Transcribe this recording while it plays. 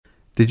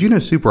Did you know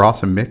Super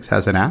Awesome Mix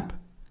has an app?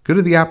 Go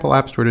to the Apple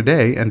App Store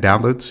today and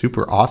download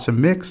Super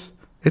Awesome Mix.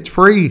 It's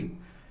free.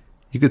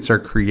 You could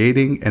start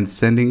creating and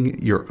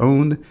sending your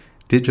own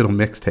digital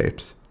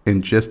mixtapes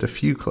in just a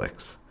few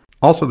clicks.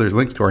 Also, there's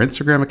links to our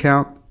Instagram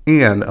account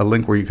and a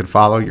link where you can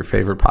follow your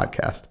favorite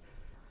podcast.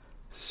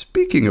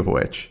 Speaking of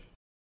which,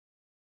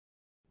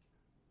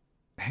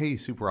 hey,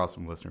 Super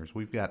Awesome listeners,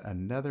 we've got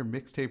another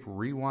mixtape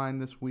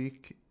rewind this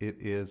week. It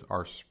is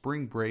our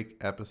spring break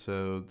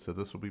episode, so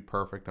this will be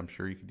perfect. I'm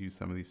sure you could use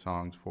some of these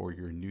songs for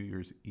your New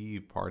Year's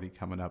Eve party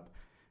coming up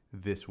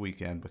this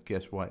weekend. But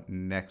guess what?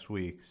 Next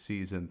week,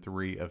 season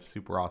 3 of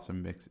Super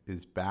Awesome Mix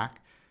is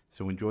back.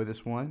 So enjoy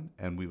this one,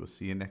 and we will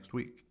see you next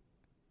week.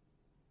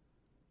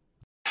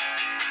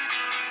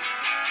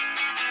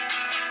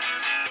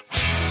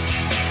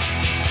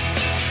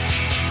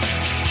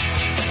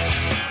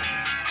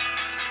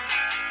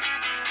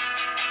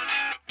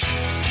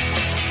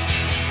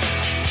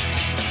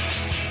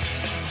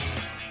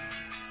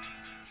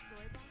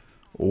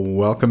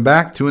 Welcome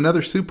back to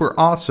another Super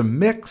Awesome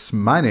Mix.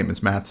 My name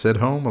is Matt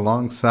Sidholm,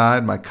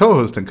 alongside my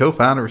co-host and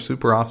co-founder of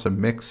Super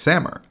Awesome Mix,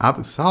 Samer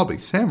Abu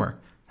Salbi. Samer,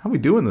 how are we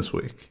doing this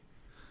week?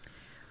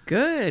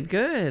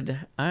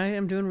 Good. I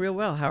am doing real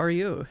well. How are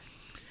you?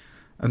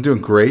 I'm doing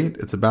great.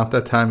 It's about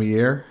that time of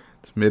year.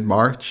 It's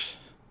mid-March.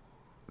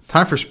 It's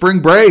time for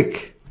spring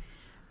break.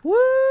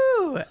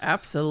 Woo!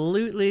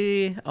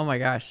 Absolutely. Oh my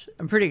gosh.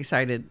 I'm pretty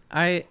excited.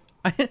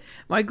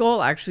 My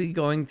goal actually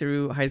going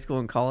through high school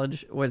and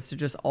college was to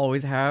just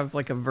always have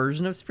like a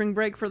version of spring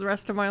break for the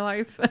rest of my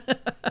life.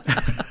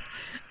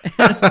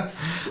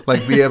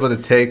 Like be able to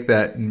take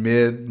that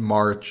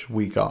mid-March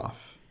week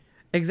off.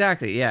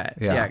 Exactly. Yeah,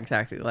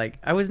 exactly. Like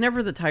I was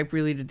never the type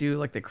really to do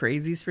like the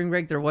crazy spring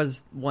break. There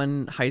was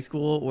one high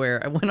school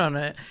where I went on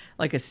a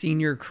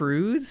senior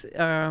cruise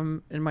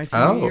in my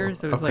senior year.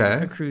 So it was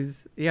like a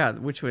cruise,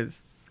 which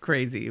was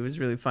crazy. It was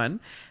really fun.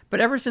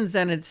 But ever since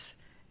then, it's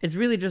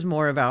really just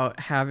more about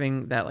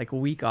having that like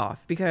week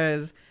off,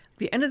 because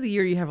the end of the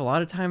year you have a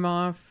lot of time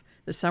off.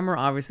 The summer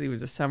obviously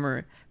was a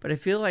summer, but I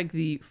feel like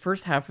the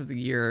first half of the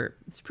year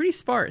it's pretty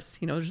sparse.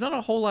 You know, there's not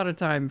a whole lot of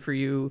time for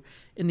you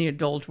in the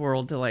adult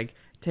world to like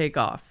take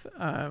off.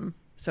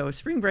 So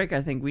spring break,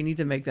 I think we need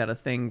to make that a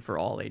thing for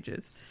all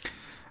ages.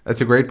 That's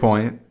a great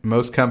point.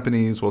 Most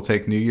companies will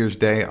take New Year's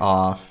Day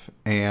off,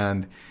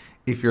 and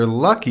if you're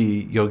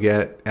lucky, you'll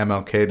get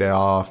MLK Day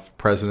off,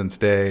 President's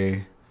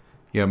Day,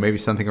 maybe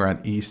something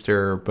around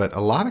Easter, but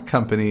a lot of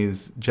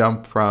companies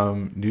jump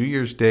from New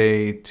Year's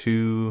Day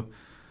to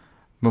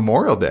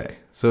Memorial Day.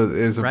 So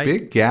there's a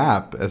big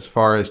gap as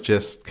far as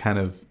just kind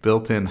of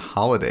built-in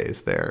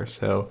holidays there.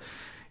 So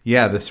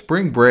yeah, the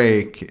spring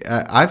break,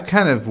 I've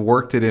kind of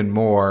worked it in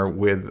more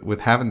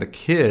with having the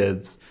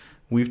kids.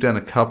 We've done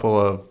a couple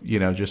of,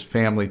 just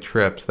family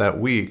trips that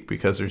week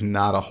because there's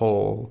not a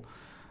whole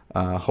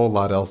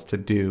lot else to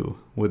do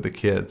with the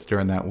kids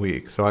during that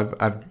week. So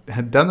I've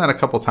had done that a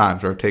couple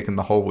times where I've taken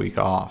the whole week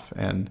off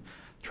and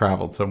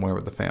traveled somewhere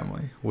with the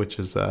family, which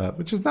is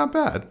not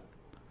bad.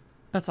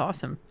 That's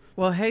awesome.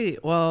 Well, hey,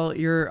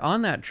 you're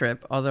on that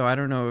trip, although I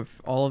don't know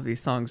if all of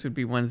these songs would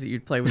be ones that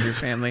you'd play with your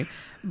family,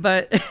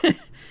 but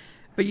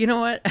you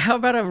know what? How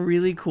about a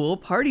really cool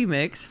party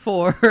mix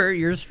for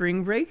your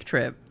spring break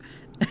trip?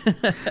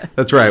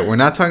 That's right. We're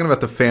not talking about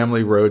the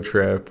family road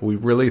trip. We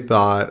really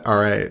thought,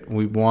 all right,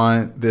 we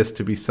want this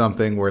to be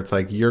something where it's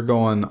like you're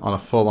going on a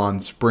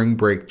full-on spring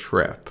break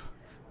trip,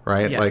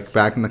 right? Yes. Like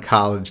back in the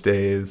college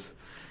days.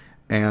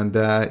 And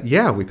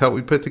we thought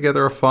we'd put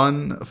together a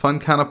fun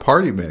kind of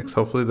party mix,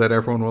 hopefully that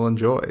everyone will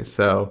enjoy.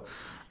 So,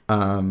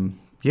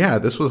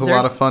 this was a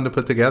lot of fun to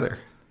put together.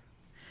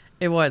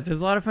 It was. It was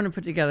a lot of fun to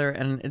put together,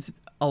 and it's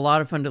a lot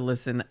of fun to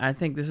listen. I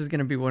think this is going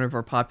to be one of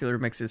our popular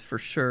mixes for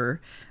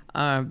sure.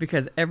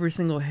 Because every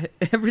single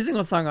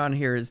song on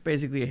here is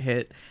basically a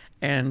hit,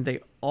 and they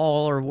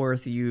all are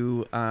worth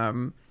you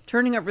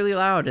turning up really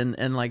loud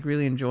and like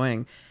really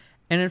enjoying.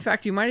 And in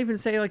fact, you might even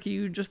say like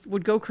you just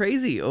would go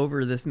crazy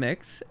over this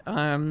mix,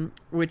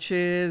 which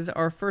is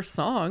our first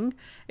song.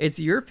 It's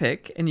your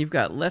pick, and you've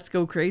got "Let's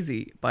Go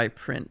Crazy" by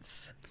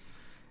Prince.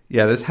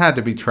 Yeah, this had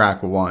to be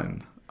track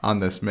 1 on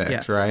this mix,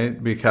 yes.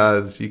 Right?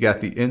 Because you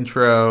got the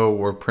intro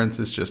where Prince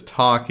is just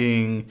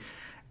talking.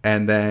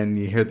 And then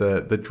you hear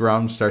the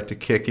drums start to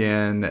kick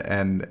in,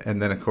 and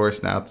then, of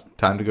course, now it's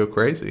time to go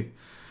crazy.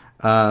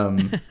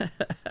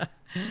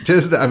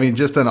 Just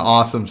an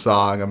awesome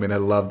song. I mean, I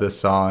love this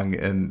song,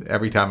 and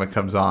every time it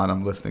comes on,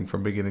 I'm listening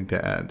from beginning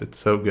to end. It's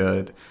so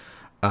good.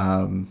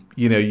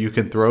 You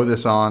can throw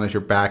this on as you're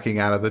backing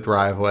out of the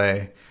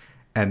driveway,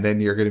 and then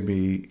you're going to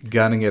be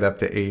gunning it up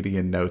to 80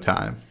 in no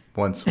time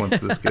once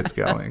this gets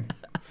going.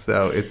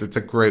 So it's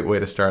a great way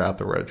to start out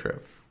the road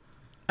trip.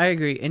 I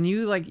agree. And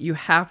you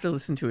have to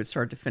listen to it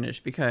start to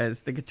finish,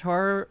 because the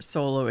guitar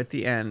solo at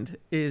the end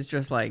is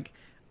just like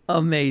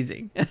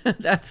amazing.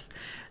 That's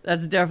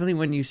definitely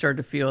when you start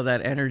to feel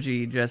that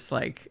energy just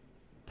like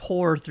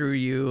pour through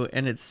you,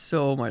 and it's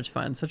so much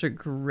fun. Such a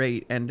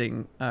great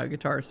ending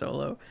guitar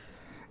solo.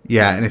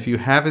 Yeah, and if you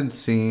haven't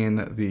seen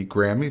the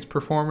Grammys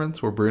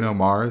performance where Bruno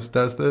Mars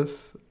does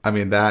this, I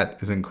mean,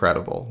 that is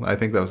incredible. I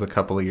think that was a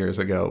couple of years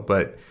ago,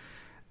 but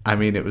I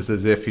mean, it was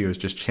as if he was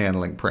just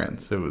channeling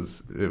Prince. It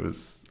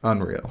was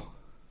unreal.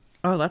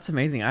 Oh, that's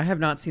amazing. I have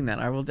not seen that.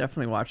 I will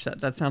definitely watch that.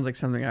 That sounds like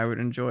something I would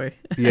enjoy.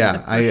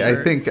 Yeah, I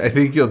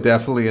think you'll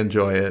definitely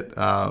enjoy it.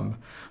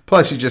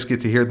 Plus, you just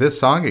get to hear this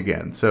song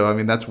again. So, I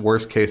mean, that's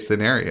worst case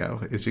scenario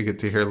is you get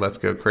to hear "Let's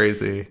Go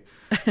Crazy,"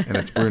 and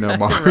it's Bruno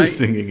Mars right.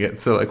 singing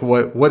it. So, like,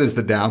 what is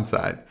the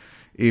downside?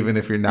 Even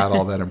if you're not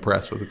all that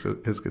impressed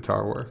with his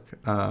guitar work.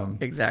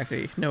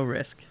 Exactly. No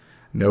risk.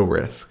 No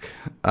risk.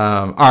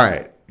 All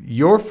right.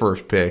 Your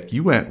first pick,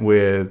 you went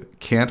with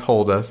 "Can't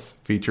Hold Us"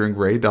 featuring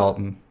Ray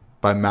Dalton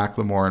by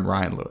Macklemore and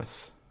Ryan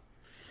Lewis.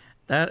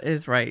 That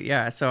is right.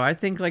 Yeah. So I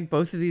think like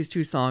both of these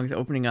two songs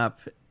opening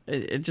up,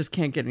 it just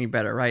can't get any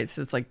better, right?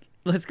 So it's like,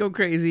 "Let's Go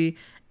Crazy"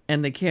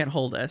 and "They Can't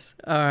Hold Us."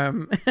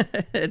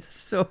 It's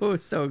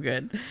so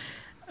good.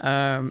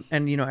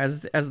 And you know,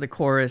 as the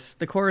chorus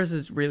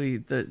is really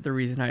the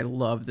reason I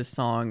love this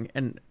song.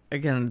 And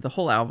again, the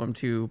whole album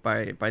too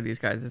by these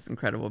guys is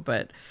incredible.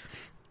 But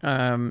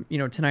you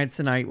know, "Tonight's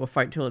the night, we'll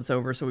fight till it's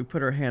over, so we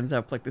put our hands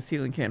up like the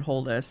ceiling can't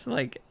hold us."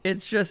 Like,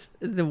 it's just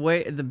the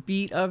way the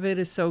beat of it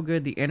is so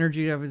good, the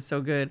energy of it is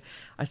so good.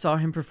 I saw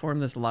him perform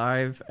this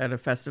live at a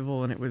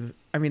festival, and it was,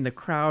 I mean, the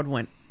crowd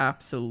went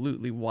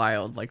absolutely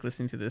wild, like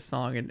listening to this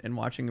song and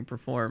watching him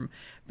perform,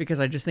 because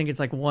I just think it's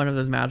like one of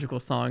those magical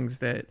songs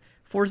that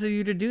forces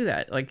you to do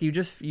that. Like, you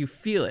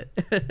feel it,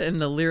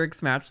 and the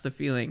lyrics match the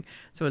feeling,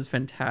 so it's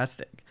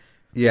fantastic.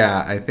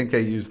 Yeah, I think I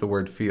used the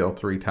word "feel"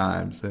 3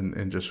 times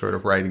in just sort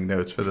of writing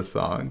notes for the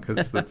song,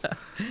 because that's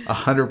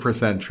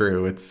 100%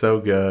 true. It's so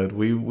good.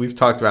 We've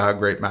talked about how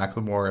great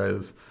Macklemore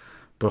is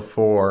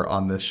before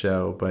on this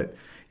show, but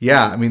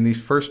yeah, I mean, these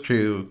first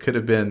two could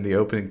have been the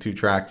opening 2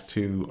 tracks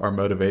to our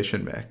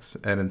motivation mix,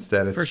 and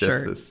instead it's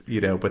just this, you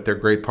know, but they're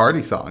great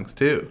party songs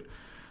too.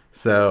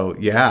 So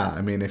yeah,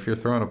 I mean, if you're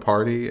throwing a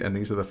party and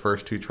these are the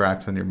first 2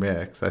 tracks on your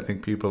mix, I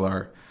think people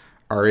are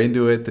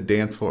into it. The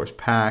dance floor is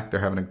packed.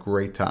 They're having a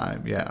great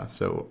time. Yeah,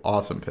 so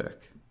awesome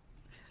pick.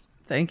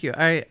 Thank you.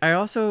 I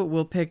also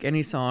will pick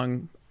any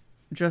song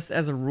just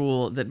as a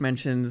rule that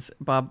mentions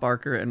Bob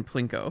Barker and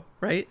Plinko,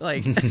 right?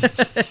 Like,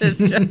 it's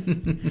just,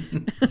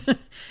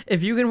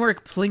 if you can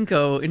work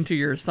Plinko into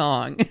your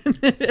song,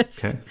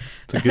 it's a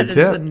good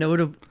tip.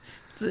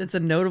 It's a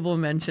notable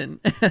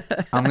mention.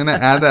 I'm going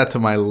to add that to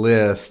my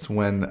list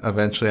when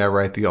eventually I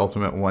write the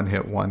ultimate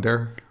one-hit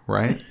wonder,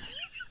 right?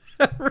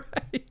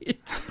 Right.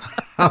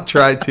 I'll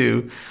try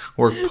to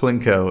work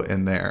Plinko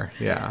in there.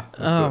 Yeah.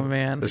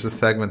 Man. There's a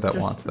segment that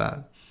wants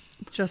that.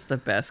 Just the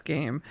best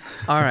game.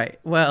 All right.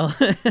 Well,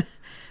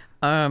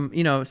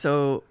 you know,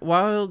 so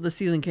while the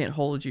ceiling can't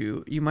hold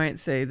you, you might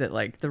say that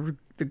like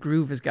the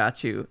groove has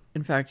got you.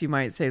 In fact, you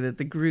might say that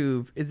the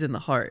groove is in the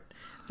heart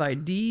by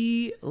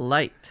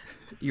D-Light.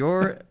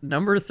 Your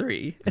number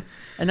 3.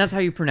 And that's how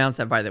you pronounce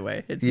that, by the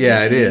way. It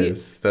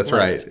is. That's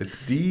right. It's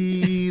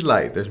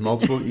D-Light. There's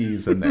multiple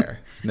E's in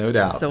there. There's no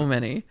doubt. So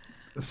many.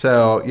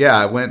 So, yeah,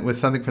 I went with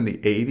something from the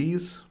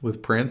 80s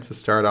with Prince to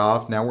start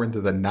off. Now we're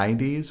into the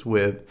 90s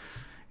with,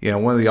 you know,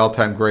 one of the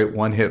all-time great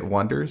one-hit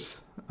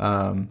wonders.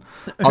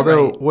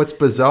 Although what's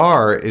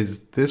bizarre is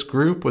this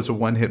group was a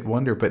one-hit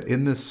wonder, but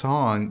in this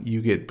song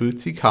you get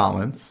Bootsy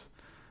Collins,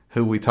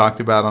 who we talked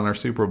about on our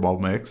Super Bowl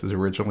mix, is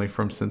originally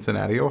from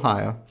Cincinnati,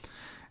 Ohio.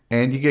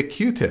 And you get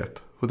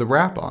Q-Tip with a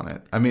rap on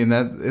it. I mean,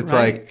 it's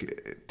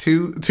like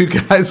two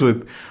guys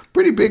with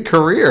pretty big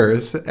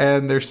careers,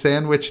 and they're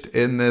sandwiched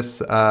in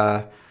this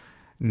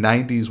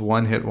 90s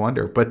one-hit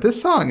wonder. But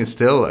this song is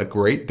still a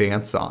great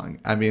dance song.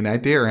 I mean, I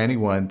dare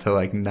anyone to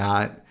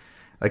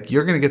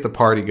you're going to get the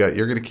party going.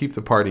 You're going to keep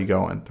the party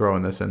going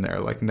throwing this in there.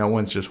 Like, no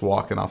one's just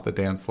walking off the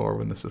dance floor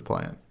when this is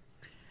playing.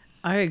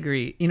 I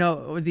agree. You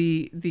know,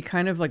 the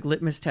kind of like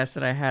litmus test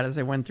that I had as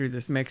I went through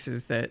this mix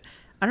is that,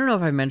 I don't know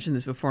if I mentioned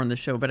this before on the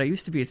show, but I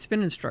used to be a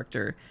spin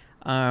instructor,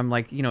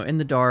 like, you know, in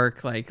the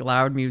dark, like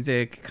loud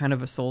music, kind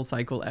of a Soul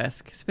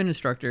Cycle-esque spin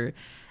instructor.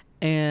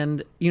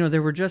 And, you know,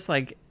 there were just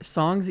like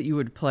songs that you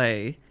would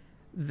play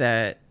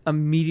that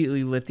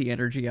immediately lit the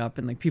energy up,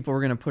 and like people were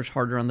going to push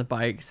harder on the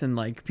bikes, and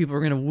like people were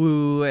going to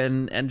woo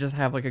and just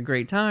have like a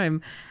great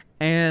time.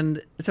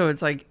 And so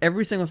it's like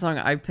every single song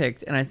I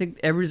picked, and I think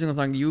every single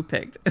song you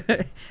picked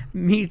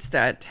meets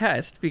that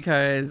test,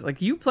 because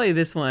like you play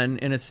this one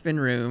in a spin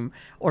room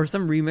or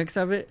some remix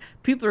of it,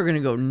 people are going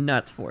to go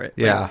nuts for it.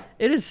 Yeah. Like,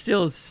 it is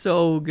still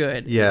so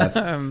good. Yes.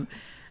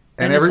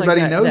 And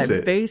everybody knows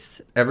it.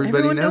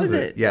 Everybody knows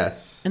it.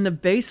 Yes. And the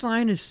bass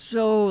line is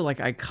so like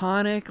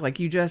iconic. Like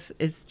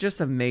it's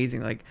just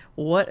amazing. Like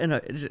what an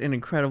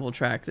incredible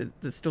track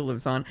that still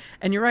lives on.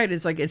 And you're right.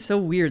 It's like, it's so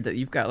weird that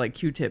you've got like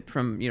Q-Tip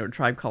from, you know,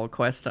 Tribe Called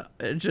Quest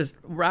just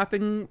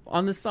rapping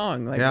on the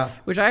song. Like, yeah.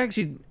 Which I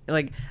actually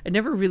like, I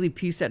never really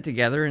pieced that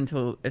together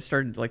until I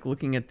started like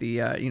looking at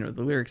the, you know,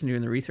 the lyrics and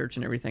doing the research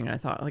and everything. And I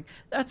thought like,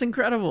 that's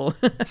incredible.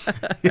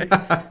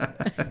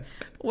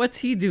 What's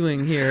he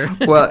doing here?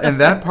 Well, and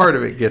that part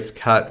of it gets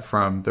cut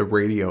from the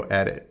radio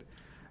edit.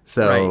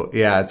 So,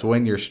 yeah, it's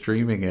when you're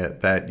streaming it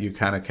that you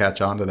kind of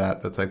catch on to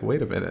that. That's like,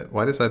 wait a minute,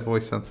 why does that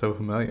voice sound so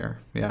familiar?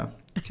 Yeah,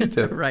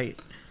 Q-Tip.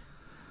 Right.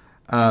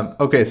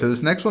 Okay, so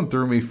this next one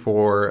threw me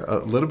for a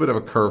little bit of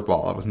a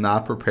curveball. I was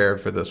not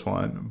prepared for this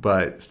one,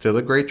 but still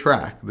a great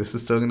track. This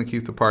is still going to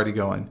keep the party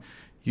going.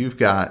 You've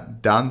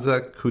got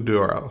Danza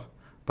Kuduro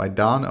by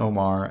Don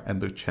Omar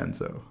and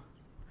Lucenzo.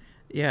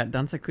 Yeah,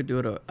 Danza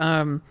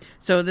Kuduro.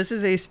 So this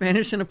is a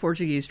Spanish and a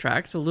Portuguese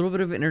track, so a little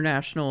bit of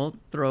international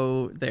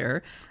throw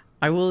there.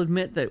 I will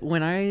admit that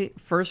when I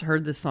first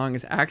heard this song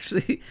is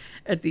actually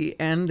at the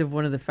end of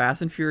one of the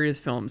Fast and Furious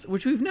films,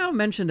 which we've now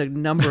mentioned a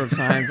number of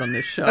times on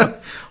this show.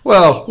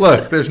 Well,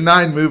 look, there's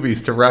 9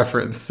 movies to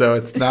reference, so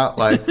it's not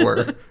like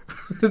we're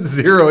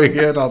zeroing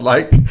in on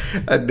like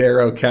a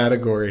narrow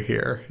category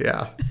here.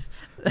 Yeah.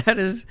 That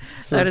is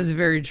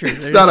very true.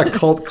 It's not a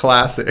cult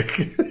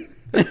classic.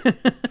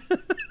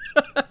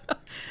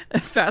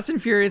 Fast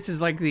and Furious is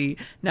like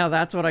now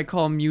that's what I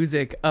call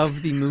music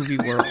of the movie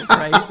world,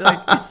 right?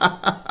 Like,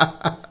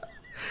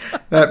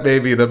 that may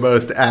be the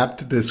most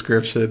apt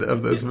description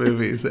of those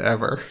movies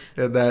ever.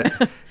 And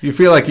that you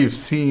feel like you've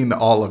seen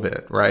all of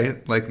it,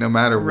 right? Like no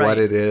matter what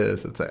it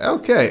is, it's like,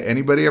 okay,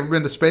 anybody ever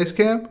been to space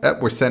camp?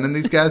 We're sending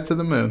these guys to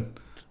the moon.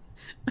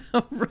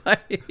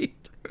 Right.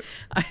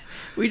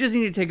 We just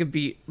need to take a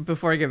beat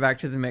before I get back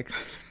to the mix.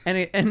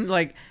 And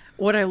like,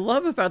 what I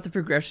love about the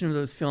progression of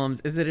those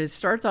films is that it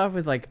starts off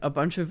with like a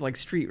bunch of like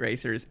street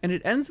racers, and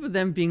it ends with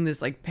them being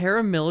this like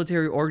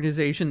paramilitary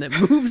organization that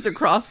moves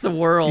across the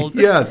world.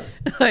 Yeah.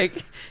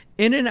 Like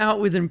in and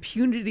out with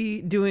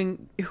impunity,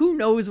 doing who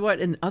knows what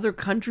in other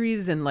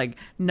countries and like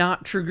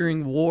not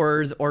triggering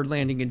wars or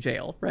landing in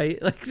jail,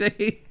 right? Like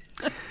they...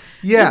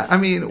 Yeah, I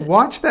mean,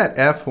 watch that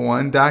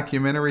F1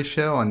 documentary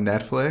show on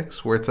Netflix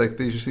where it's like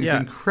there's these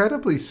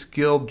incredibly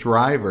skilled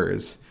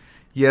drivers.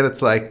 Yet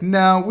it's like,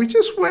 no, we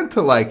just went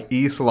to like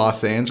East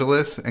Los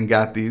Angeles and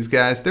got these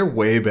guys. They're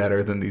way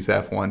better than these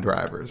F1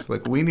 drivers.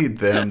 Like, we need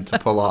them to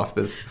pull off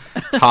this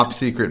top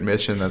secret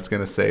mission that's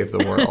going to save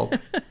the world.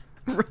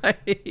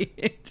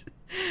 Right.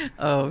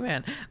 Oh,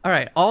 man. All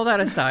right. All that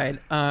aside,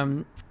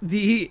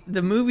 the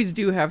movies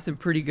do have some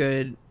pretty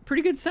good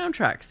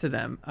soundtracks to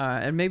them,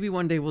 and maybe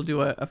one day we'll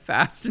do a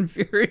Fast and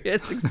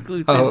Furious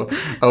exclusive.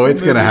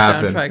 It's gonna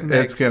happen.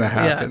 It's gonna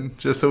happen. Yeah.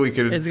 Just so we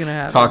could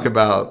talk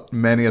about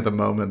many of the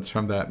moments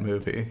from that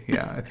movie.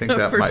 Yeah, I think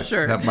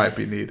that might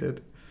be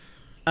needed.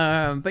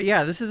 But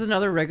yeah, this is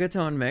another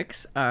reggaeton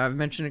mix. I've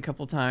mentioned a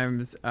couple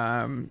times,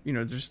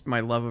 just my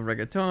love of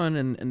reggaeton,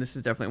 and this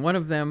is definitely one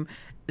of them.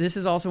 This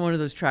is also one of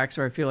those tracks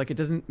where I feel like it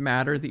doesn't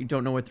matter that you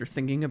don't know what they're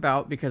singing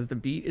about because the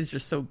beat is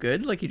just so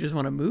good. Like you just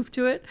want to move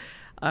to it.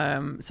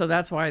 So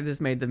that's why this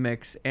made the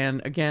mix.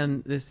 And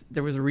again,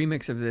 there was a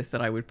remix of this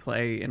that I would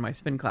play in my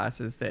spin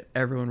classes that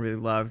everyone really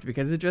loved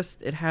because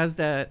it has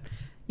that,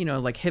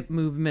 like hip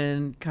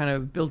movement kind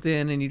of built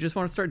in, and you just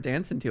want to start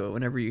dancing to it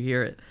whenever you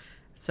hear it.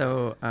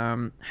 So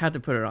had to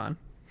put it on.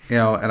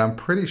 And I'm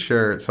pretty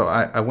sure. So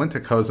I went to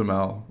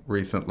Cozumel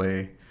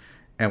recently,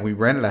 and we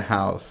rented a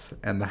house,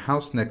 and the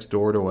house next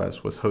door to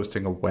us was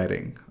hosting a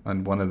wedding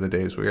on one of the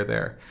days we were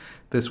there.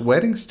 This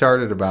wedding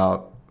started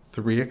about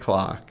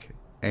 3:00,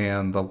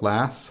 and the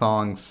last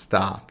song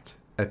stopped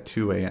at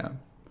 2 a.m.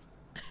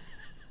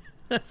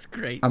 That's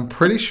great. I'm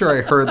pretty sure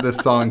I heard this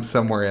song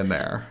somewhere in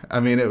there. I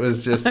mean, it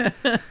was just...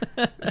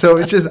 So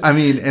it's just... I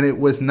mean, and it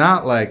was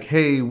not like,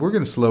 hey, we're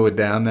going to slow it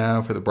down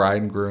now for the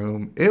bride and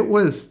groom. It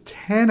was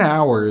 10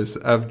 hours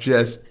of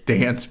just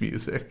dance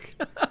music.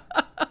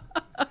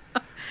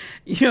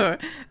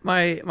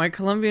 My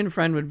Colombian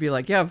friend would be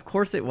like, yeah, of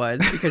course it was,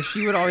 because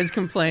she would always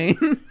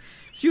complain.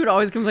 She would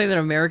always complain that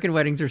American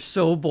weddings are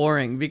so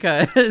boring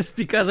because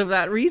of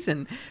that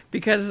reason.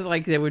 Because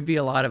like there would be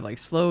a lot of like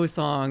slow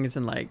songs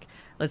and like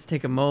let's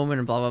take a moment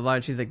and blah blah blah.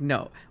 And she's like,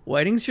 no,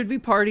 weddings should be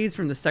parties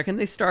from the second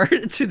they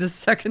start to the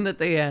second that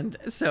they end.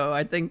 So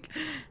I think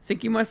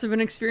you must have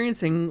been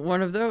experiencing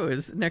one of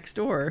those next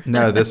door.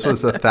 No, this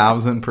was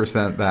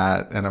 1,000%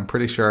 that, and I'm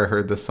pretty sure I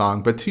heard the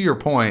song. But to your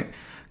point,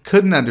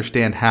 couldn't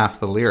understand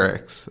half the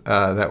lyrics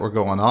that were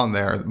going on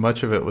there.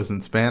 Much of it was in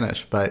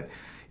Spanish, but.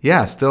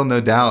 Yeah, still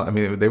no doubt. I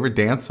mean, they were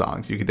dance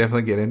songs. You could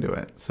definitely get into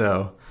it.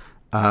 So,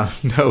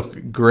 no,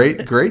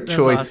 great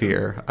choice awesome.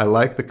 Here. I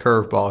like the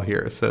curveball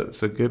here.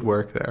 So good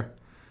work there.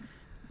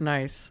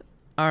 Nice.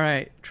 All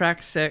right,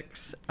 track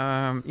 6.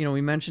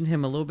 We mentioned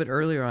him a little bit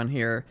earlier on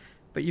here,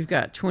 but you've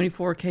got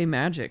 24K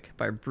Magic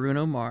by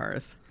Bruno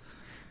Mars.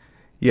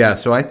 Yeah,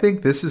 so I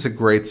think this is a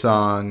great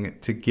song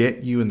to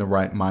get you in the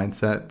right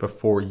mindset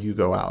before you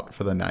go out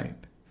for the night.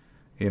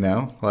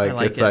 Yeah.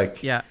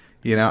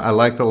 I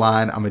like the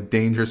line, I'm a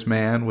dangerous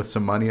man with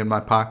some money in my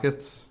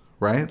pockets,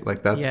 right?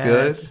 Like, that's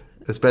good.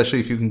 Especially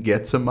if you can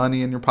get some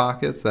money in your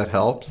pockets, that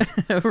helps.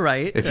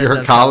 Right. If you're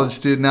a college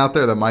student out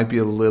there, that might be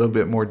a little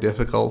bit more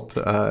difficult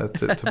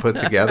to put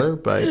together,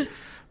 but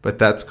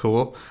that's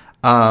cool.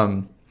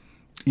 I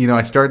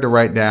started to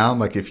write down,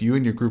 like, if you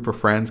and your group of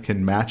friends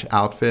can match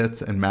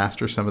outfits and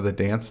master some of the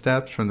dance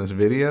steps from this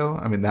video,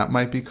 I mean, that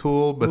might be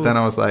cool. But then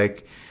I was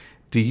like,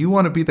 do you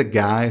want to be the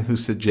guy who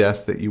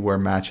suggests that you wear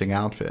matching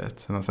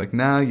outfits? And I was like,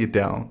 no, you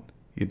don't.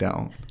 You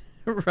don't.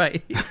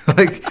 Right.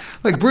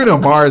 like Bruno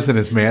Mars and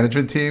his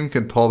management team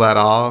can pull that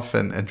off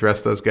and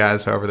dress those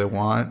guys however they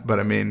want. But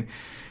I mean,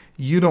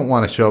 you don't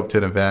want to show up to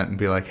an event and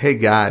be like, hey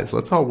guys,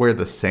 let's all wear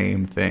the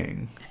same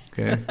thing.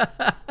 Okay.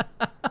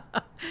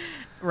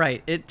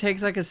 Right. It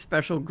takes like a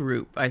special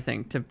group, I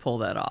think, to pull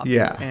that off.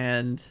 Yeah.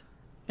 And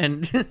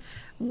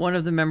one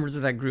of the members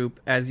of that group,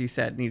 as you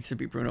said, needs to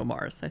be Bruno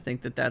Mars. I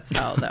think that's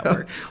how that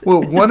works.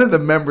 Well, one of the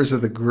members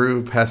of the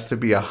group has to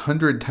be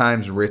 100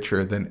 times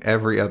richer than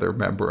every other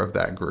member of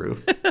that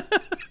group.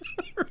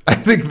 I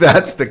think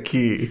that's the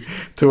key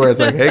to where it's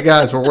like, hey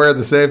guys, we're wearing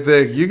the same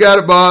thing. You got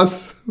it,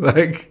 boss.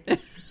 Like,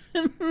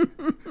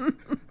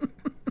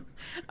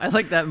 I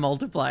like that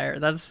multiplier.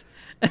 That's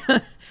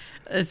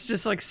it's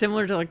just like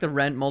similar to like the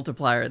rent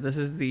multiplier. This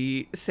is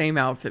the same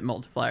outfit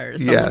multiplier.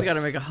 Someone's got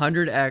to make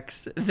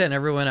 100x than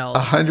everyone else.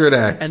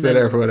 100x than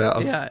everyone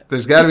else. Yeah.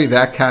 There's got to be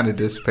that kind of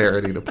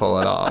disparity to pull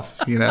it off,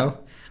 you know?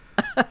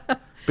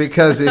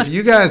 Because if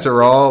you guys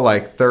are all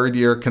like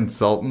third-year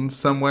consultants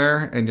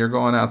somewhere and you're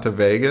going out to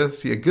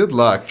Vegas, yeah, good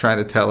luck trying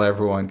to tell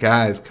everyone,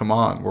 guys, come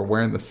on, we're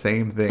wearing the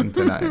same thing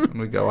tonight when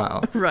we go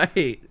out.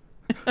 Right.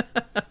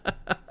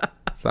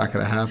 It's not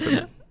going to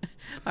happen.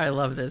 I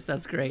love this.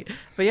 That's great.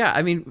 But yeah,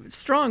 I mean,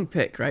 strong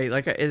pick, right?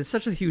 Like, it's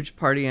such a huge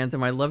party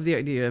anthem. I love the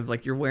idea of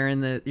like you're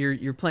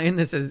playing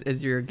this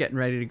as you're getting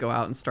ready to go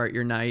out and start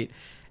your night.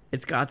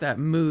 It's got that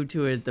mood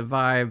to it, the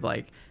vibe.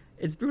 Like,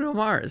 it's Bruno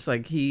Mars.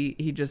 Like, he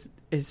just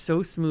is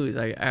so smooth.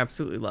 I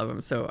absolutely love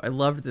him. So I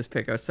loved this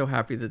pick. I was so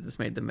happy that this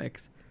made the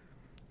mix.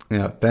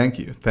 Yeah, thank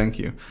you.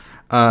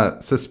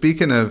 So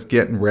speaking of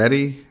getting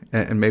ready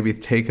and maybe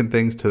taking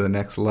things to the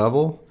next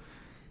level,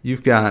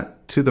 you've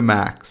got To the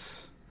Max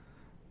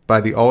by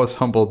the always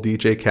humble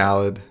DJ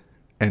Khaled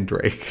and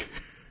Drake.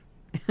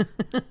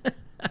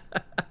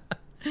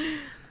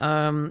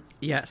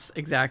 Yes,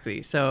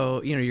 exactly.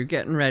 So, you're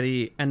getting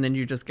ready and then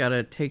you just got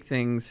to take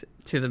things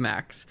to the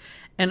max.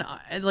 And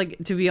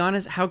like, to be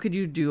honest, how could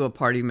you do a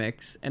party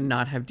mix and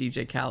not have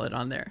DJ Khaled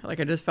on there? Like,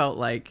 I just felt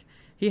like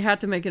he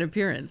had to make an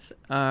appearance.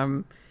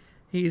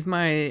 He's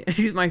my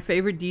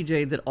favorite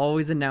DJ that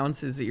always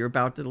announces that you're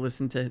about to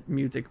listen to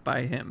music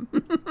by him.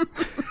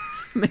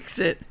 Mix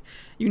it.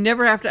 You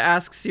never have to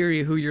ask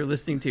Siri who you're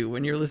listening to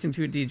when you're listening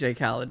to a DJ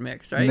Khaled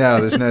mix, right?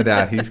 No, there's no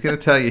doubt. He's going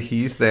to tell you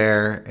he's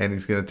there, and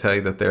he's going to tell you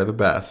that they're the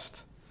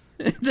best.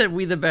 That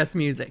we the best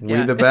music. We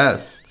the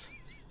best.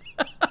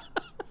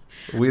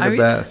 We the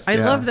best. I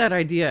love that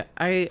idea.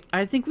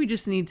 I think we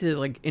just need to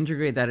like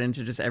integrate that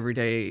into just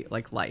everyday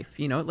like life.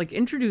 Like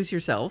introduce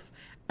yourself,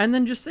 and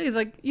then just say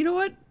like, you know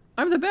what?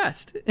 I'm the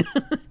best.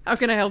 How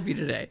can I help you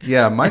today?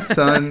 Yeah, my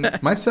son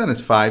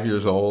is 5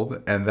 years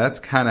old, and that's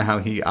kind of how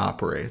he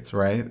operates,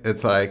 right?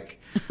 It's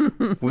like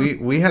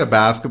we had a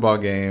basketball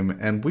game,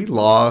 and we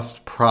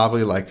lost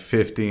probably like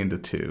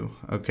 15-2,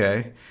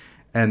 okay?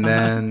 And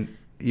then,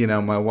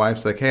 my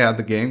wife's like, hey, how'd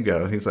the game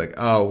go? He's like,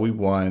 oh, we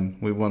won.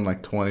 We won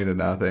like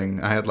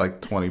 20-0. I had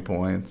like 20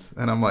 points.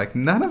 And I'm like,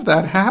 none of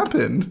that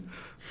happened.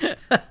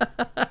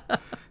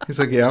 He's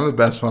like, yeah, I'm the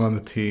best one on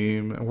the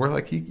team. And we're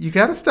like, you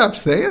got to stop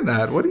saying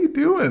that. What are you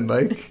doing?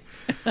 Like,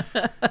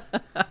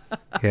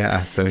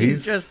 yeah, so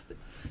he's just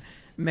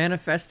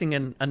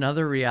manifesting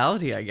another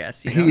reality, I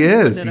guess. He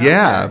is,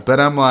 yeah.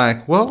 But I'm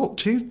like, well,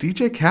 geez,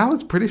 DJ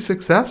Khaled's pretty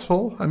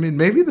successful. I mean,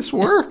 maybe this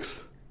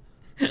works.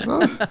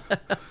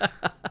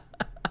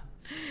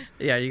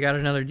 Yeah, you got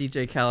another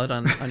DJ Khaled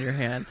on your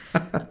hand.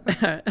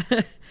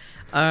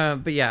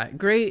 But yeah,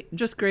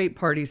 great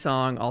party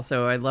song.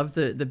 Also, I love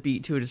the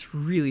beat to it. It's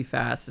really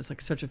fast. It's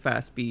like such a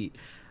fast beat.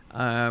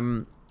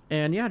 And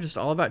yeah, just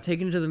all about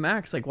taking it to the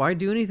max. Like, why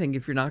do anything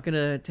if you're not going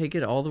to take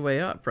it all the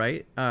way up,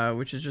 right?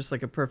 Which is just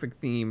like a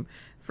perfect theme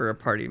for a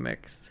party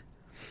mix.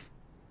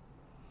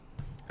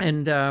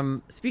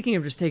 And speaking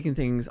of just taking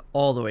things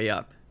all the way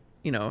up,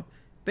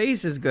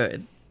 bass is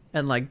good.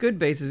 And like good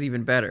bass is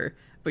even better.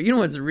 But you know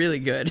what's really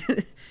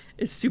good?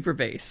 It's Super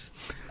Bass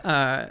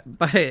by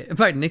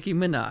Nicki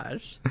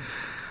Minaj.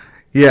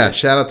 Yeah,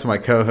 shout out to my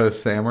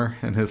co-host Samer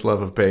and his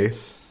love of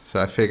bass. So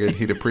I figured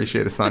he'd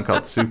appreciate a song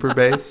called Super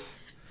Bass.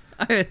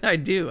 I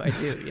do,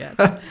 yes.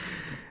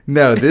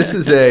 No, this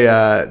is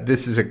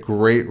a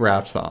great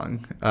rap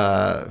song.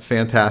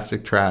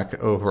 Fantastic track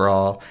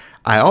overall.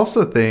 I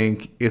also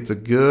think it's a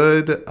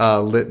good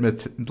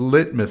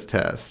litmus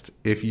test.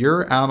 If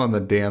you're out on the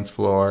dance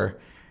floor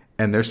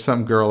and there's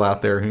some girl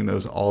out there who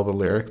knows all the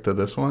lyrics to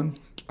this one,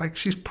 like,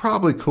 she's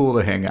probably cool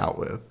to hang out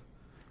with,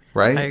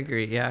 right? I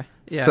agree, yeah.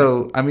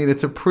 So, I mean,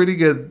 it's a pretty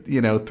good,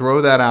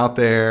 throw that out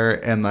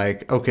there and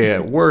like, okay,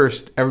 at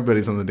worst,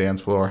 everybody's on the dance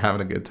floor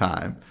having a good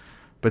time.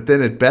 But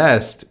then at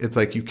best, it's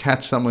like you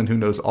catch someone who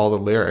knows all the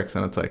lyrics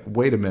and it's like,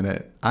 wait a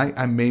minute,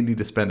 I may need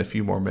to spend a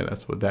few more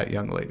minutes with that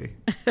young lady.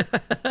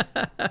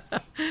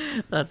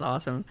 That's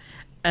awesome.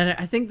 And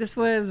I think this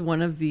was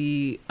one of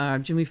the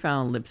Jimmy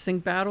Fallon lip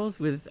sync battles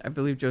with, I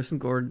believe, Joseph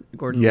Gordon.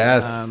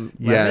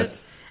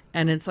 Yes.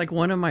 And it's like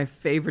one of my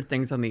favorite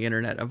things on the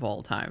internet of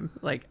all time.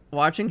 Like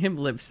watching him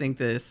lip sync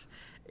this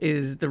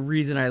is the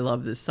reason I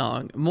love this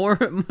song. More,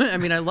 I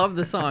mean, I love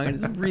the song and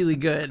it's really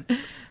good,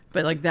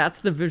 but like that's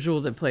the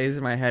visual that plays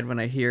in my head when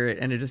I hear it,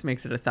 and it just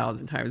makes it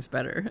 1,000 times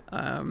better.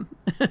 I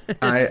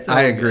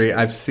agree. Good.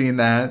 I've seen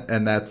that,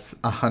 and that's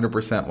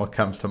 100% what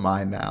comes to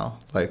mind now.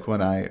 Like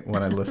when I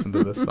listen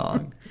to this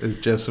song, is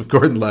Joseph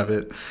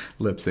Gordon-Levitt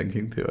lip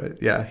syncing to it.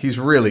 Yeah, he's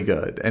really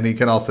good, and he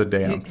can also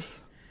dance.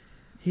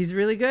 He's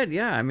really good.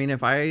 Yeah, I mean,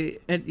 if I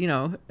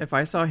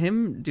saw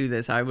him do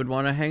this, I would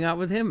want to hang out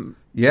with him.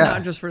 Yeah,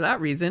 not just for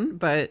that reason,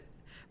 but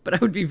I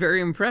would be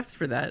very impressed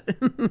for that.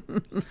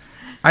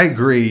 I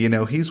agree.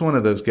 He's one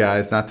of those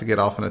guys, not to get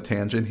off on a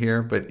tangent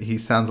here, but he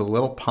sounds a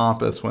little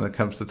pompous when it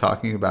comes to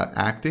talking about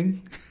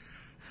acting.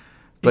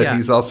 But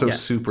he's also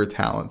super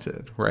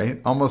talented,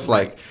 right? Almost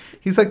like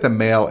he's like the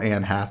male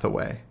Anne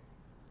Hathaway.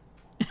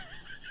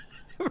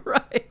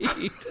 Right.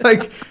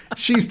 Like,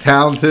 she's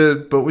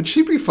talented, but would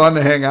she be fun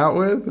to hang out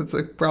with? It's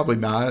like, probably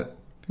not,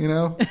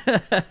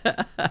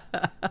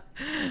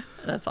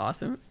 That's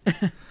awesome.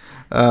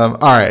 All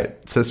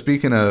right. So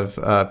speaking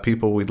of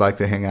people we'd like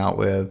to hang out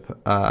with,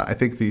 I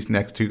think these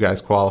next two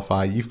guys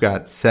qualify. You've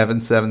got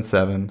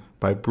 777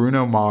 by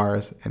Bruno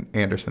Mars and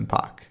Anderson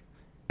 .Paak,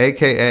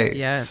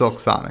 a.k.a.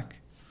 Silk Sonic.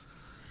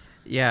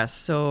 Yeah,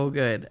 so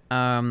good.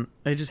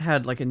 They just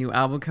had like a new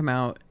album come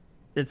out.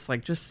 It's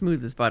like just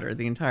smooth as butter.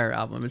 The entire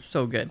album is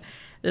so good.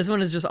 This one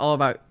is just all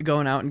about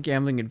going out and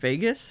gambling in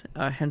Vegas,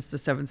 hence the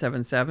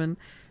 777.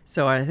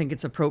 So I think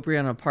it's appropriate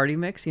on a party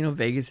mix.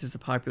 Vegas is a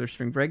popular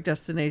spring break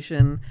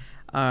destination.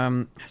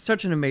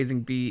 Such an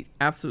amazing beat.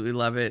 Absolutely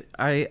love it.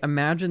 I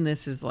imagine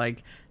this is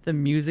like the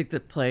music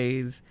that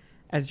plays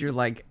as you're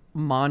like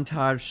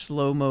montage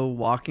slow-mo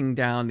walking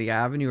down the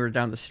avenue or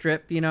down the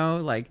strip,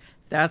 like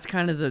that's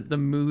kind of the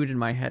mood in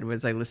my head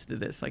as I listen to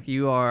this. Like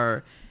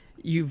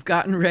you've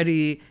gotten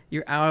ready,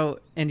 you're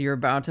out, and you're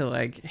about to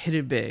like hit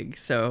it big.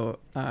 So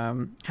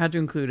had to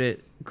include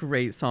it.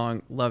 Great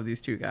song. Love these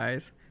two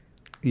guys.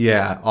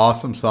 Yeah,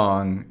 awesome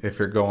song if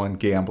you're going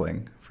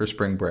gambling for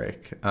spring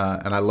break.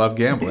 And I love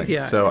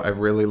gambling, so I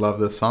really love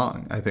this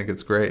song. I think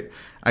it's great.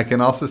 I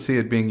can also see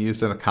it being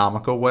used in a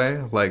comical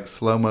way, like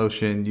slow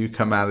motion, you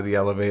come out of the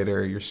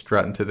elevator, you're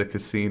strutting to the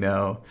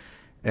casino,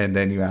 and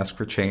then you ask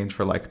for change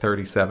for like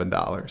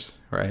 $37,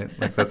 right?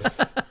 Like that's...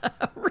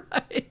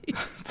 Right.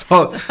 That's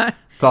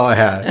all I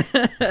had.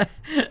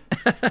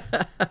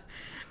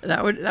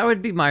 That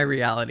would be my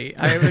reality.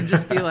 I would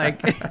just be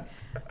like...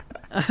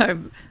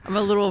 I'm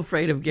a little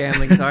afraid of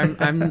gambling, so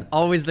I'm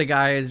always the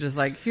guy who's just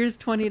like, here's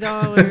 $20.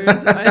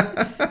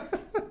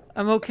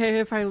 I'm okay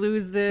if I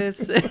lose this.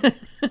 that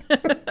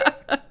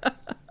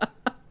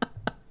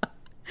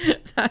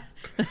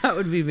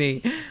would be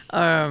me.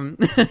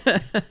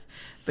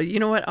 But you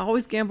know what?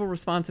 Always gamble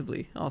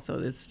responsibly.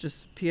 Also, it's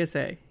just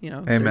PSA.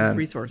 Amen. There's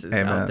resources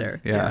out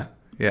there. Yeah.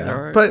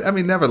 But I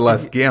mean,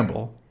 nevertheless,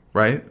 gamble.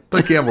 Right?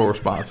 But gamble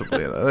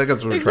responsibly. I think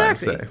that's what we're trying to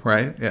say,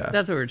 right? Yeah.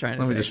 That's what we're trying to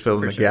say. Let me just fill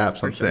in the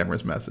gaps on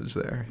Sammer's message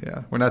there.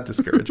 Yeah. We're not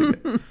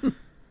discouraging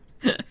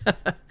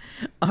it.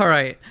 All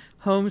right.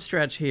 Home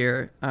stretch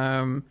here.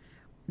 What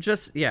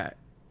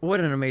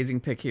an amazing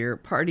pick here.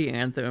 Party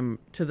anthem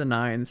to the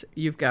nines.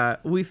 You've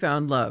got We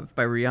Found Love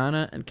by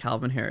Rihanna and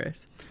Calvin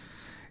Harris.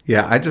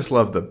 Yeah, I just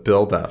love the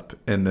build-up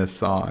in this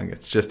song.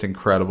 It's just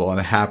incredible, and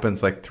it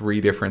happens like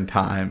 3 different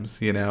times,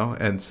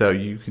 and so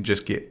you can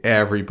just get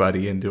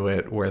everybody into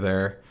it where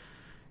they're,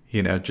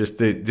 you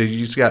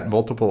just got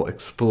multiple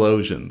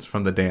explosions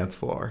from the dance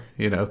floor,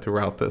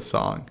 throughout this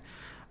song.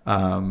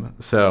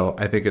 So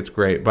I think it's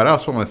great. But I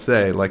also want to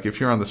say, like, if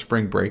you're on the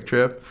spring break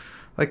trip,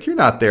 like, you're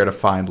not there to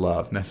find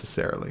love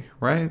necessarily,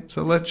 right?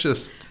 So let's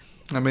just,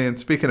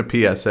 speaking of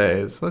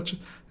PSAs,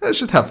 let's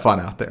just have fun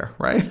out there,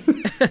 right?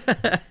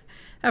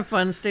 Have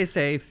fun, stay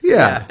safe.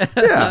 Yeah.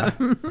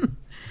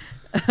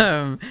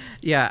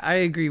 I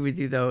agree with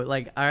you though.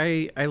 Like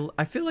I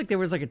feel like there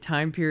was like a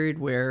time period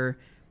where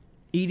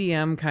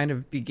EDM kind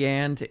of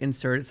began to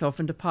insert itself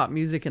into pop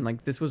music, and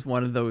like this was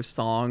one of those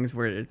songs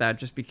where that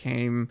just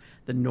became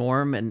the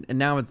norm, and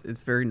now it's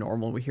very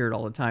normal. We hear it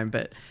all the time,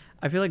 but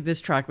I feel like this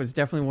track was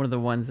definitely one of the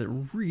ones that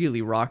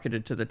really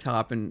rocketed to the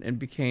top and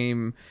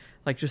became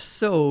like just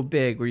so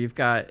big, where you've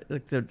got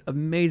like the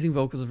amazing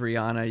vocals of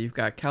Rihanna, you've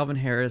got Calvin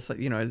Harris, as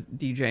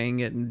DJing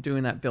it and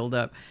doing that build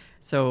up.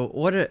 So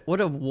what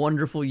a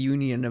wonderful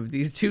union of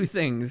these two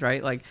things,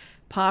 right? Like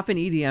pop and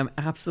EDM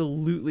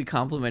absolutely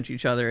complement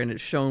each other, and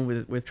it's shown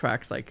with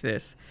tracks like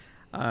this.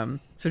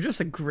 So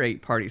just a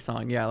great party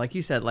song. Yeah, like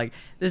you said, like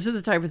this is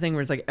the type of thing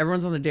where it's like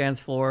everyone's on the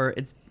dance floor,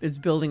 it's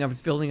building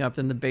up,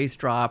 then the bass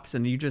drops,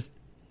 and it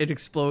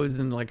explodes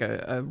in like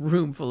a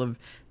room full of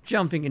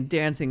jumping and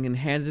dancing and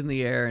hands in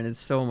the air, and it's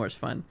so much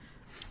fun.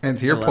 And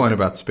to your point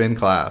about spin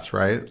class,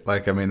 right?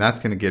 Like, that's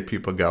going to get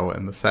people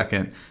going the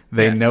second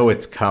they know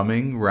it's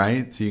coming,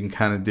 right? So you can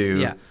kind of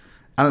do,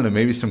 I don't know,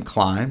 maybe some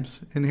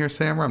climbs in here,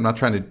 Samra. I'm not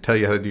trying to tell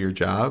you how to do your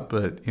job,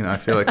 but, I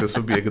feel like this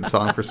would be a good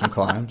song for some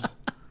climbs.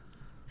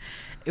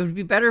 It would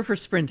be better for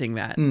sprinting,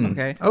 Matt.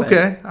 Okay.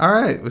 Okay. All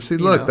right. Well, see,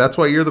 look, that's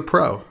why you're the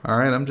pro. All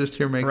right. I'm just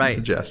here making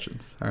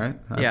suggestions. All right.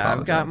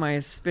 I've got my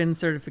spin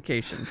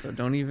certification, so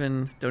don't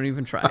even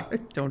try.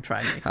 Don't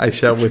try me. I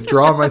shall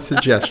withdraw my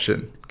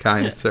suggestion,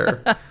 kind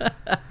sir.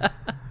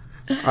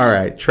 All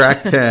right.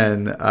 Track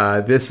 10.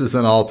 This is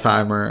an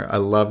all-timer. I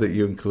love that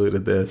you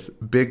included this.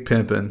 Big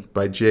Pimpin'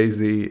 by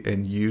Jay-Z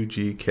and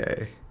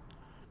UGK.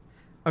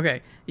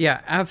 Okay,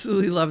 yeah,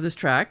 absolutely love this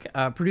track.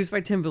 Produced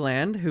by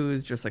Timbaland, who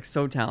is just like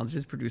so talented.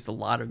 He's produced a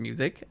lot of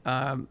music,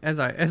 as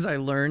I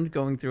learned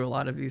going through a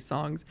lot of these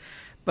songs.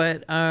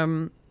 But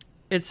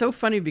it's so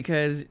funny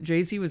because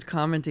Jay-Z was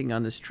commenting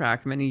on this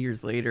track many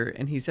years later,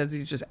 and he says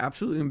he's just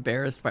absolutely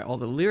embarrassed by all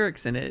the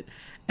lyrics in it,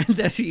 and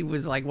that he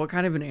was like, "What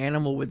kind of an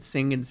animal would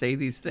sing and say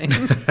these things?"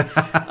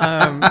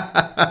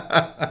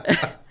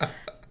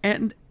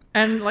 and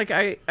like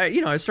I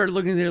started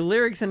looking at the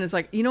lyrics, and it's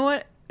like, you know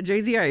what?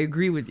 Jay-Z, I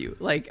agree with you.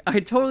 Like, I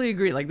totally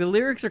agree. Like, the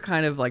lyrics are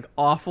kind of like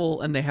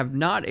awful and they have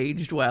not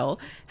aged well.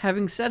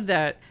 Having said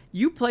that,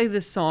 you play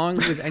this song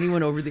with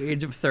anyone over the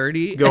age of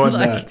 30. Going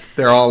nuts.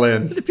 They're all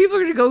in. The people are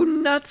going to go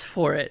nuts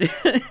for it.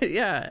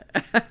 Yeah,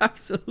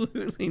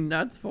 absolutely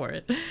nuts for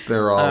it.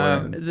 They're all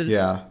in.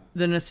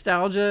 The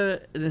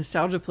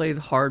nostalgia plays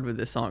hard with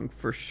this song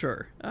for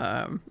sure.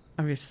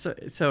 I mean,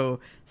 so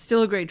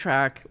still a great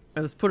track.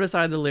 Let's put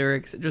aside the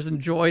lyrics. Just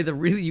enjoy the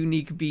really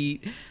unique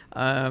beat,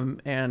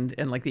 and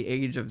like the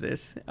age of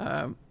this,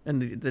 and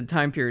the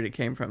time period it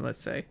came from.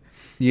 Let's say.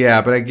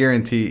 Yeah, but I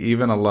guarantee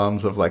even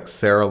alums of like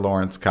Sarah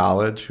Lawrence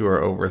College who are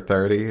over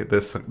 30,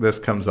 this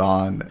comes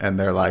on and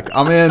they're like,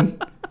 "I'm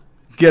in,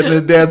 get in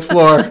the dance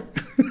floor."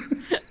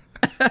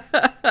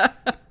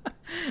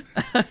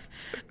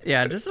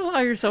 Yeah, just allow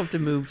yourself to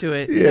move to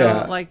it.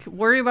 Yeah, like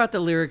worry about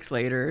the lyrics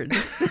later.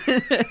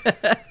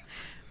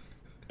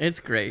 It's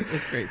great.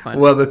 It's great fun.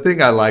 Well, the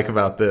thing I like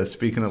about this,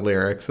 speaking of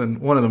lyrics, and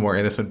one of the more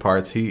innocent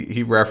parts,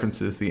 he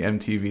references the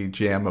MTV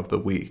Jam of the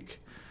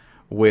Week,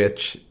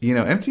 which,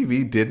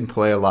 MTV didn't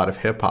play a lot of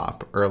hip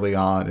hop early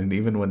on. And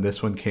even when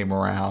this one came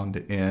around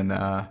in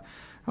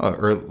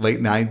late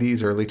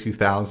 90s, early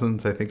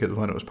 2000s, I think is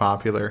when it was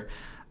popular.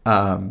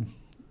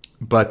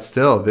 But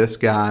still, this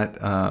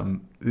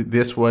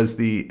was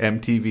the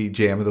MTV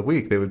Jam of the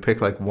Week. They would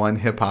pick like one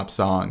hip hop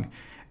song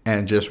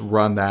and just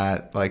run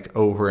that like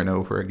over and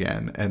over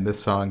again. And this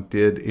song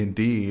did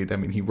indeed, I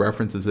mean, he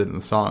references it in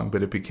the song,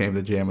 but it became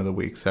the Jam of the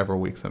Week several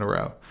weeks in a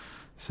row.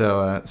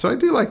 So I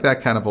do like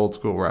that kind of old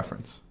school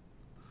reference.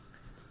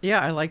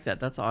 Yeah, I like that.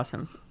 That's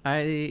awesome.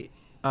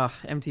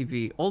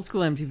 MTV, old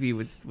school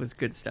MTV was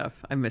good stuff.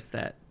 I miss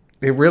that.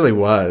 It really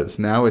was.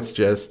 Now it's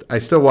just, I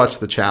still watch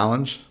the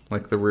challenge,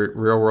 like the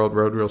Real World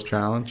Road Reels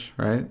challenge,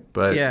 right?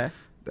 But yeah.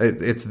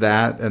 It's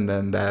that, and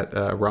then that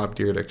Rob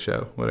Dyrdek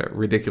show, whatever,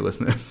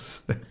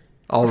 Ridiculousness,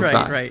 all the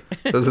time. Right.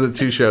 Those are the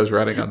two shows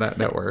running on that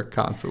network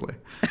constantly.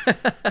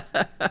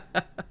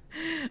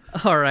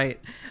 All right,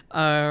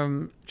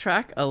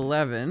 track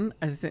 11.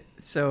 I think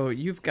so.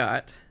 You've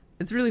got.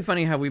 It's really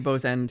funny how we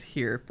both end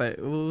here, but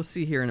we'll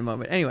see here in a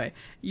moment. Anyway,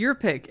 your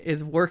pick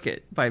is "Work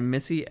It" by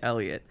Missy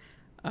Elliott.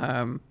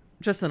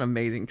 Just an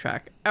amazing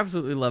track.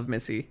 Absolutely love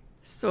Missy.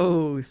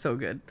 So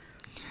good.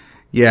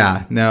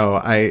 Yeah, no,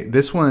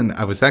 this one,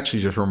 I was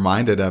actually just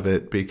reminded of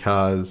it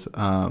because,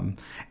 and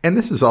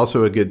this is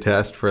also a good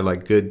test for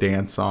like good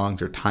dance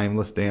songs or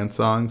timeless dance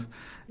songs.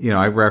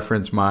 I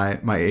referenced my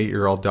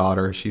 8-year-old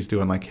daughter. She's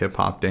doing like hip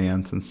hop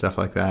dance and stuff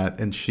like that.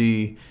 And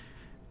she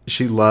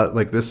loved,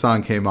 like this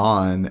song came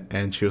on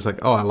and she was like,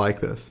 "Oh, I like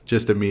this,"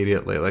 just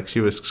immediately. Like she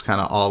was kind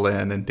of all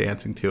in and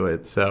dancing to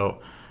it. So,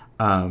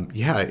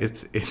 yeah,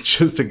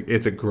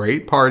 it's a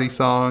great party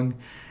song.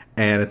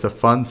 And it's a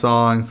fun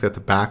song. It's got the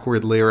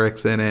backward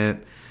lyrics in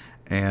it.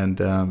 And,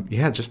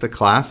 just a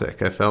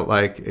classic. I felt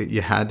like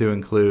you had to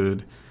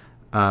include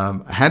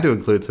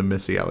some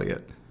Missy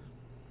Elliott.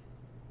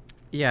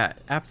 Yeah,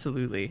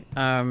 absolutely.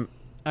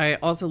 I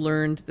also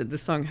learned that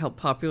this song helped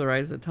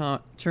popularize the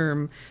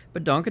term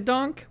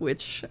badonkadonk,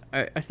 which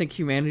I think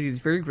humanity is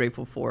very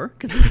grateful for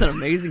because it's an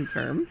amazing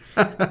term.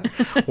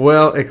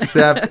 Well,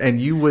 and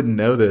you wouldn't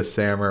know this,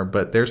 Sammer,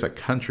 but there's a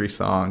country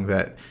song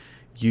that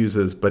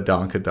uses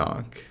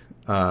badonkadonk.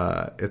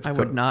 I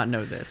would not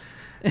know this.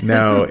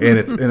 No, and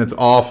it's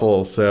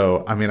awful.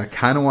 So, I mean, I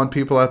kind of want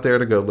people out there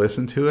to go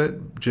listen to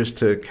it just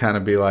to kind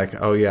of be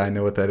like, "Oh yeah, I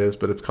know what that is."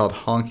 But it's called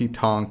Honky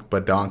Tonk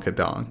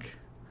Badonkadonk.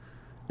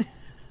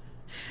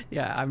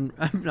 Yeah, I'm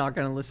not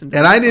going to listen to it.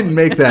 And I didn't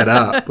make that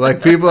up.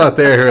 Like people out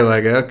there who are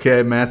like,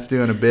 "Okay, Matt's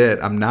doing a bit."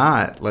 I'm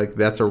not. Like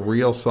that's a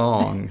real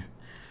song.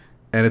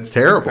 And it's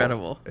terrible.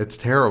 Incredible. It's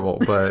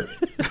terrible, but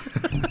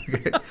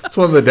it's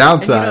one of the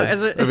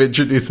downsides of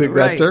introducing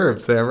that term,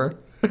 Sammer.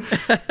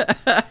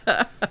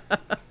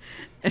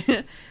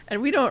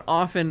 And we don't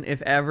often,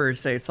 if ever,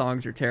 say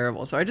songs are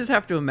terrible. So I just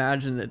have to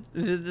imagine that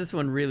this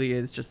one really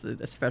is just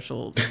a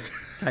special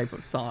type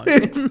of song.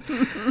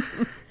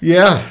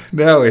 Yeah,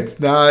 no, it's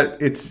not.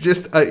 It's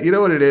just, you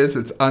know what it is?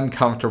 It's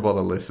uncomfortable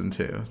to listen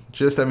to.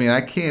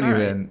 I can't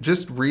even,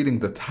 just reading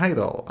the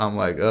title, I'm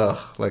like, ugh,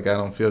 like I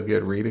don't feel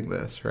good reading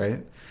this,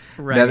 right?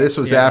 Right. Now, this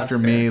was after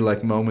me,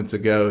 like moments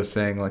ago,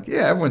 saying like,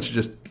 yeah, everyone should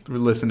just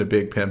listen to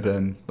Big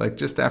Pimpin'. Like,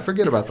 just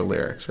forget about the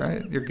lyrics,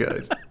 right? You're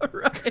good.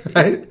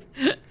 Right?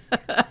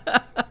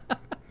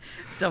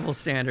 Double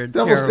standard.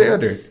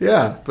 Standard,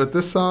 yeah. But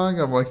this song,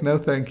 I'm like, no,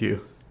 thank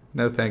you.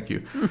 No, thank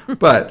you.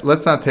 But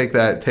let's not take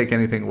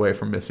anything away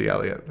from Missy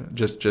Elliott,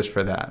 just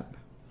for that.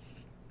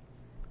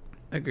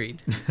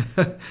 Agreed.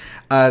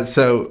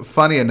 So,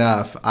 funny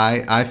enough,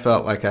 I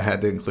felt like I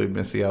had to include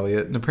Missy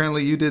Elliott, and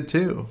apparently you did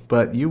too.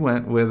 But you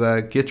went with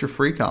Get Your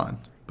Freak On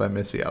by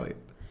Missy Elliott.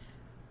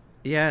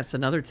 Yes,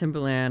 another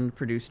Timbaland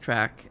produced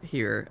track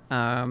here.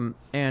 And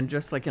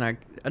just like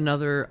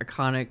another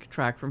iconic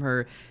track from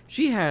her.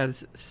 She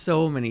has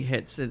so many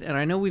hits. And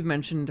I know we've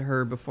mentioned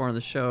her before on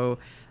the show.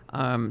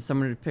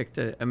 Someone had picked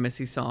a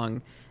Missy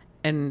song.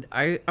 And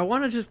I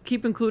want to just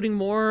keep including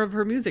more of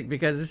her music,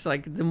 because it's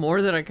like the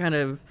more that I kind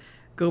of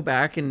go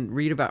back and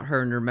read about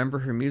her and remember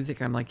her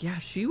music, I'm like, yeah,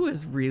 she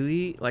was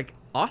really like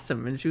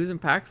awesome, and she was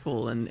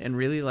impactful and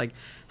really like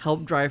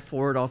helped drive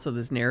forward also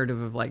this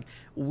narrative of like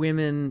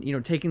women,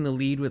 taking the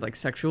lead with like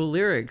sexual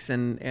lyrics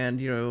and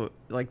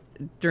like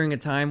during a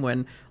time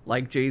when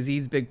like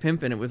Jay-Z's Big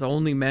Pimpin', it was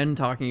only men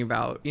talking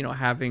about,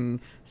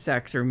 having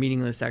sex or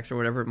meaningless sex or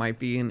whatever it might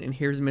be. And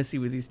here's Missy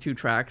with these 2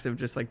 tracks of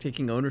just like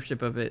taking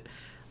ownership of it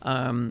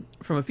from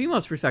a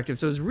female's perspective.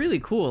 So it was really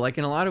cool. Like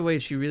in a lot of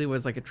ways, she really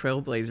was like a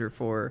trailblazer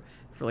for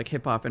like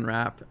hip hop and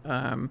rap,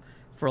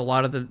 for a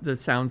lot of the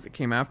sounds that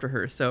came after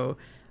her. So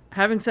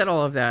having said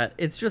all of that,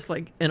 it's just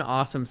like an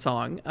awesome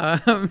song.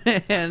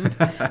 And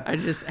I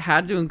just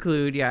had to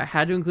include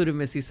a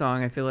Missy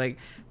song. I feel like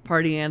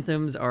party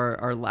anthems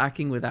are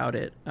lacking without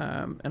it.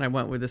 And I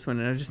went with this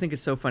one, and I just think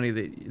it's so funny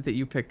that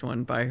you picked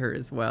one by her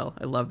as well.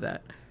 I love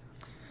that.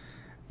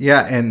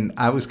 Yeah, and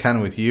I was kind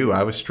of with you.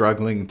 I was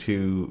struggling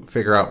to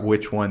figure out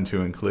which one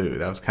to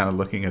include. I was kind of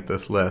looking at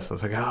this list. I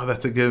was like, oh,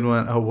 that's a good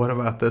one. Oh, what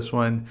about this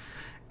one?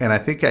 And I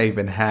think I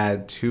even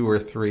had 2 or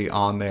 3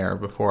 on there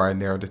before I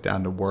narrowed it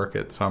down to Work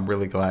It. So I'm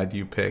really glad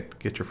you picked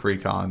Get Your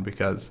Freak On,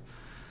 because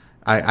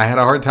I had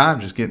a hard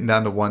time just getting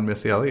down to one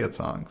Missy Elliott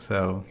song.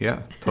 So,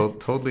 yeah,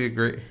 totally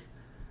agree.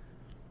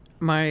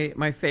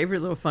 My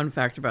favorite little fun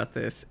fact about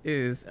this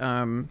is,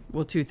 2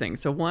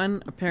 things. So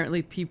one,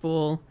 apparently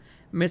people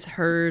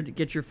misheard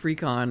Get Your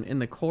Freak On in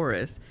the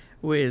chorus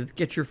with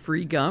Get Your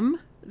Free Gum.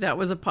 That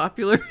was a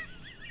popular...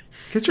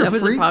 Get Your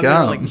Free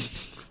Gum.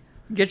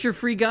 Get Your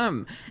Free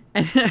Gum.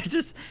 And I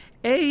just,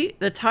 A,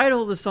 the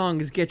title of the song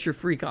is Get Your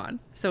Freak On.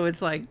 So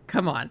it's like,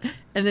 come on.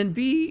 And then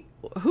B,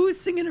 who's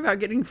singing about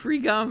getting free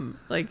gum?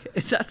 Like,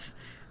 that's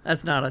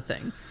not a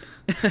thing.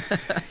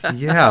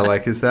 Yeah,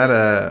 like, is that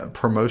a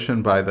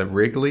promotion by the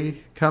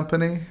Wrigley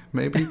Company,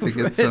 maybe, to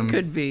get some... It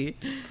could be.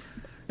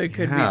 It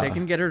could be. They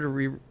can get her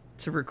to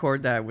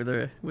record that with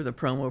a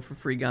promo for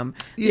free gum.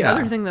 The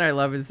other thing that I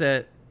love is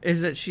that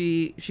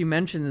she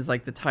mentions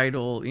like the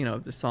title,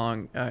 of the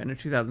song in a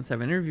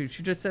 2007 interview.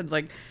 She just said,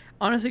 like,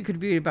 honestly, it could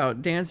be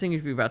about dancing, it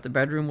could be about the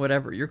bedroom,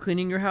 whatever. You're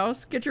cleaning your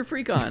house, get your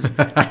freak on.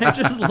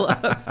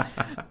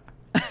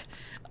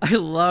 I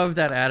love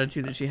that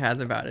attitude that she has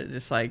about it.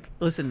 It's like,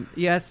 listen,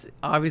 yes,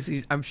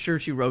 obviously, I'm sure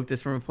she wrote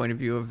this from a point of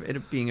view of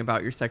it being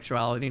about your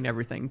sexuality and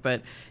everything.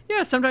 But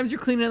yeah, sometimes you're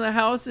cleaning the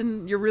house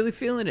and you're really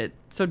feeling it.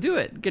 So do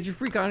it. Get your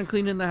freak on and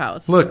clean in the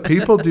house. Look,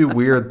 people do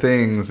weird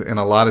things in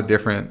a lot of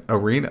different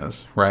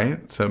arenas,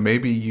 right? So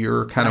maybe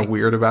you're kind of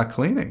weird about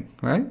cleaning,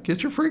 right?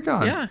 Get your freak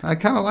on. Yeah. I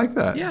kind of like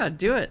that. Yeah,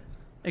 do it.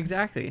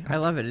 Exactly. I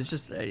love it. It's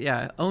just,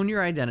 own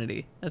your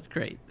identity. That's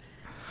great.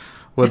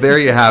 Well, there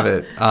you have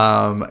it.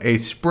 A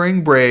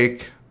spring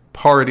break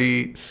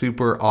party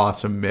super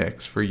awesome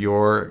mix for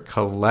your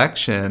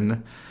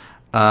collection.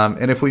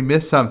 And if we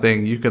missed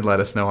something, you could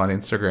let us know on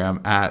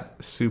Instagram at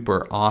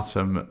super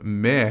awesome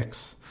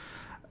mix.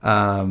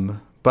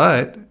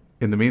 But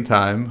in the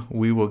meantime,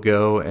 we will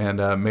go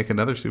and make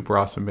another super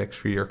awesome mix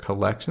for your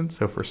collection.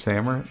 So for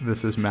Samer,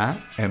 this is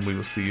Matt, and we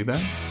will see you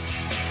then.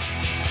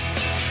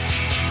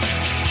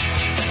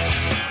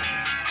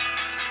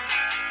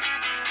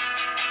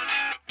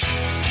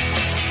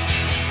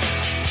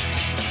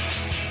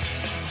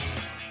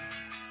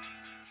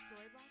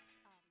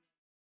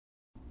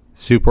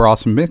 Super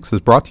Awesome Mix is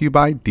brought to you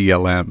by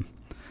DLM.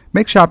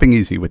 Make shopping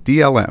easy with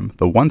DLM,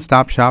 the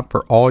one-stop shop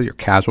for all your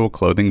casual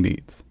clothing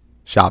needs.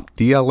 Shop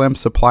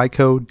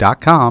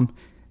DLMSupplyCo.com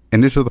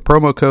and enter the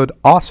promo code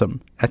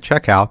AWESOME at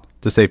checkout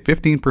to save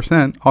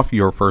 15% off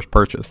your first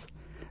purchase.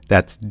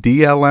 That's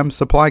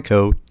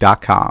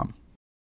DLMSupplyCo.com.